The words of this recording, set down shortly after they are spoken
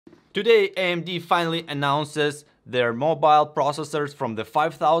Today, AMD finally announces their mobile processors from the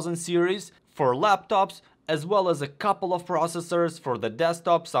 5000 series for laptops, as well as a couple of processors for the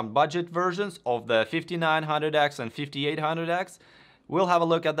desktop, some budget versions of the 5900X and 5800X. We'll have a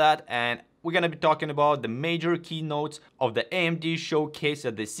look at that, and we're going to be talking about the major keynotes of the AMD showcase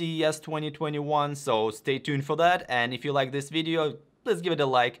at the CES 2021, so stay tuned for that. And if you like this video, please give it a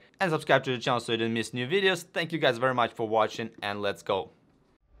like and subscribe to the channel so you don't miss new videos. Thank you guys very much for watching, and let's go.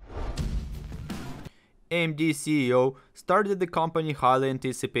 AMD CEO started the company highly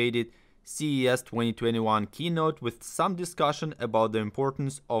anticipated CES 2021 keynote with some discussion about the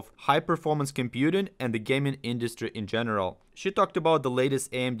importance of high-performance computing and the gaming industry in general. She talked about the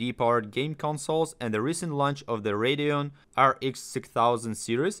latest AMD-powered game consoles and the recent launch of the Radeon RX 6000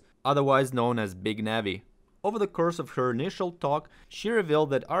 series, otherwise known as Big Navi. Over the course of her initial talk, she revealed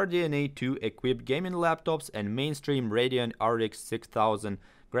that RDNA 2 equipped gaming laptops and mainstream Radeon RX 6000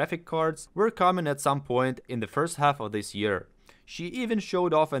 graphic cards were coming at some point in the first half of this year. She even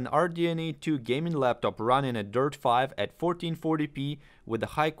showed off an RDNA 2 gaming laptop running at Dirt 5 at 1440p with the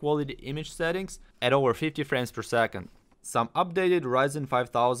high quality image settings at over 50 frames per second. Some updated Ryzen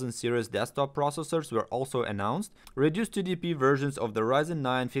 5000 series desktop processors were also announced, reduced TDP versions of the Ryzen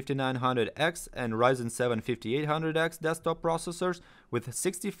 9 5900X and Ryzen 7 5800X desktop processors with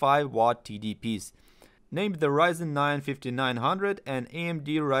 65W TDPs, named the Ryzen 9 5900 and AMD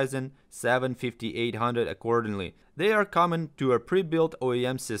Ryzen 7 5800 accordingly. They are common to a pre-built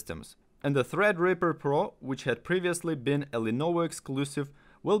OEM systems. And the THREADRIPPER Pro, which had previously been a Lenovo exclusive,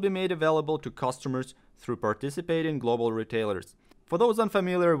 will be made available to customers through participating global retailers. For those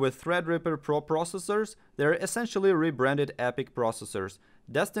unfamiliar with THREADRIPPER Pro processors, they are essentially rebranded EPYC processors,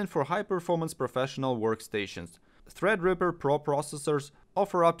 destined for high-performance professional workstations. THREADRIPPER Pro processors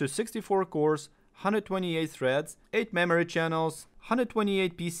offer up to 64 cores, 128 threads, 8 memory channels,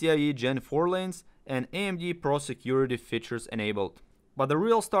 128 PCIe Gen 4 lanes, and AMD Pro security features enabled. But the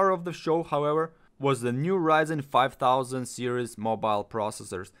real star of the show, however, was the new Ryzen 5000 series mobile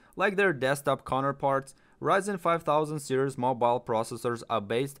processors. Like their desktop counterparts, Ryzen 5000 series mobile processors are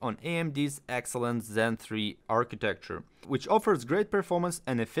based on AMD's excellent Zen 3 architecture, which offers great performance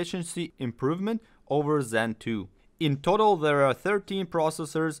and efficiency improvement over Zen 2. In total, there are 13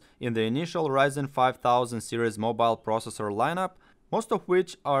 processors in the initial Ryzen 5000 series mobile processor lineup, most of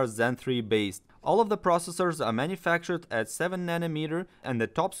which are Zen 3 based. All of the processors are manufactured at 7nm, and the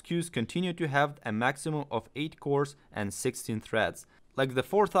top SKUs continue to have a maximum of 8 cores and 16 threads. Like the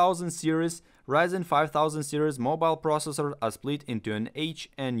 4000 series, Ryzen 5000 series mobile processors are split into an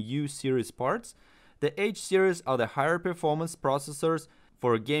H and U series parts. The H series are the higher performance processors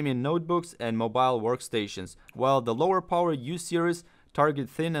for gaming notebooks and mobile workstations, while the lower power U series target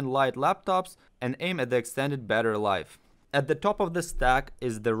thin and light laptops and aim at the extended battery life. At the top of the stack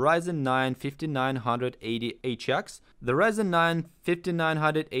is the Ryzen 9 5980HX. The Ryzen 9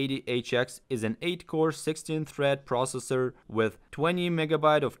 5980HX is an 8-core 16-thread processor with 20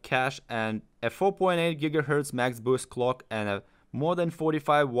 MB of cache and a 4.8 GHz max boost clock and a more than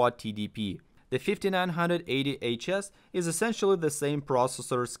 45W TDP. The 5980HS is essentially the same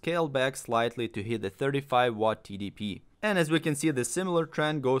processor scaled back slightly to hit the 35W TDP. And as we can see, the similar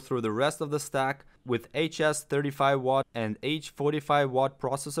trend goes through the rest of the stack with HS 35W and H 45W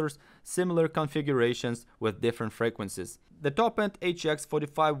processors, similar configurations with different frequencies. The top-end HX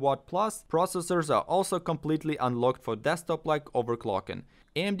 45W Plus processors are also completely unlocked for desktop-like overclocking.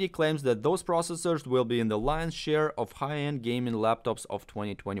 AMD claims that those processors will be in the lion's share of high-end gaming laptops of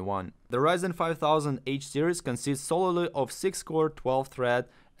 2021. The Ryzen 5000 H series consists solely of 6-core 12-thread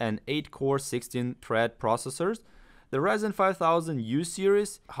and 8-core 16-thread processors. The Ryzen 5000 U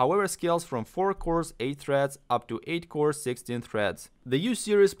series, however, scales from 4 cores 8 threads up to 8 cores 16 threads. The U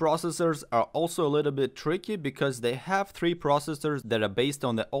series processors are also a little bit tricky because they have 3 processors that are based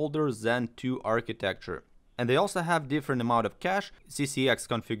on the older Zen 2 architecture. And they also have different amount of cache, CCX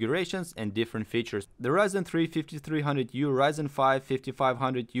configurations, and different features. The Ryzen 3 5300U, Ryzen 5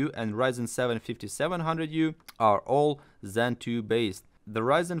 5500U, and Ryzen 7 5700U are all Zen 2 based. The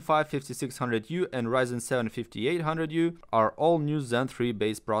Ryzen 5 5600U and Ryzen 7 5800U are all new Zen 3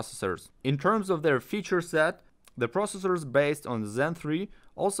 based processors. In terms of their feature set, the processors based on Zen 3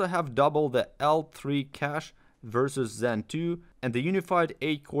 also have double the L3 cache versus Zen 2 and the unified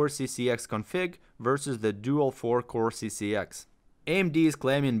 8-core CCX config versus the dual 4-core CCX. AMD is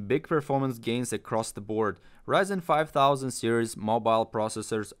claiming big performance gains across the board. Ryzen 5000 series mobile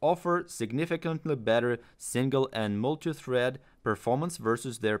processors offer significantly better single and multi-thread performance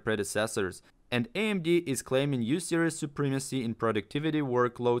versus their predecessors, and AMD is claiming U-series supremacy in productivity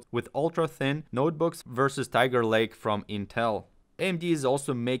workloads with ultra-thin notebooks versus Tiger Lake from Intel. AMD is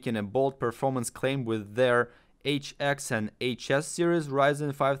also making a bold performance claim with their HX and HS series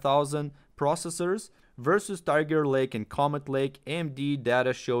Ryzen 5000 processors. Versus Tiger Lake and Comet Lake, AMD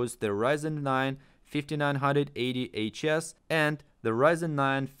data shows the Ryzen 9 5980 HS and the Ryzen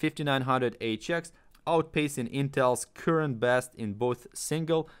 9 5900HX outpacing Intel's current best in both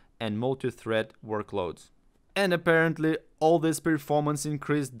single and multi-thread workloads. And apparently, all this performance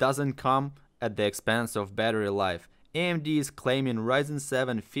increase doesn't come at the expense of battery life. AMD is claiming Ryzen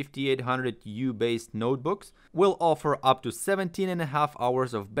 7 5800U based notebooks will offer up to 17.5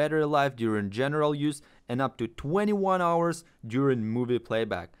 hours of battery life during general use and up to 21 hours during movie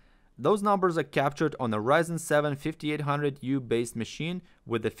playback. Those numbers are captured on a Ryzen 7 5800U based machine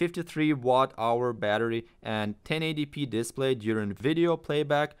with a 53 watt-hour battery and 1080p display during video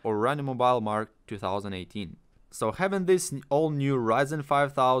playback or running mobile Mark 2018. So having this all-new Ryzen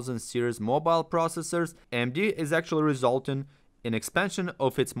 5000 series mobile processors, AMD is actually resulting in expansion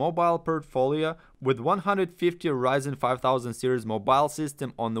of its mobile portfolio with 150 Ryzen 5000 series mobile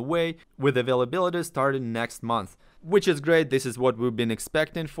system on the way, with availability starting next month. Which is great. This is what we've been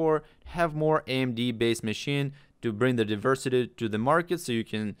expecting for. Have more AMD based machine to bring the diversity to the market so you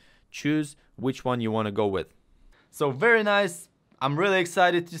can choose which one you want to go with. So very nice. I'm really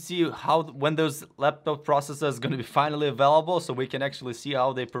excited to see when those laptop processors are going to be finally available, so we can actually see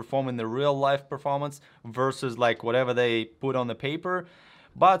how they perform in the real life performance versus like whatever they put on the paper.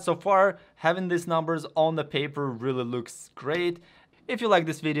 But so far, having these numbers on the paper really looks great. If you like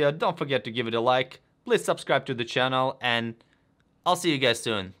this video, don't forget to give it a like. Please subscribe to the channel, and I'll see you guys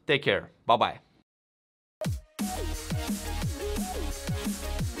soon. Take care. Bye-bye.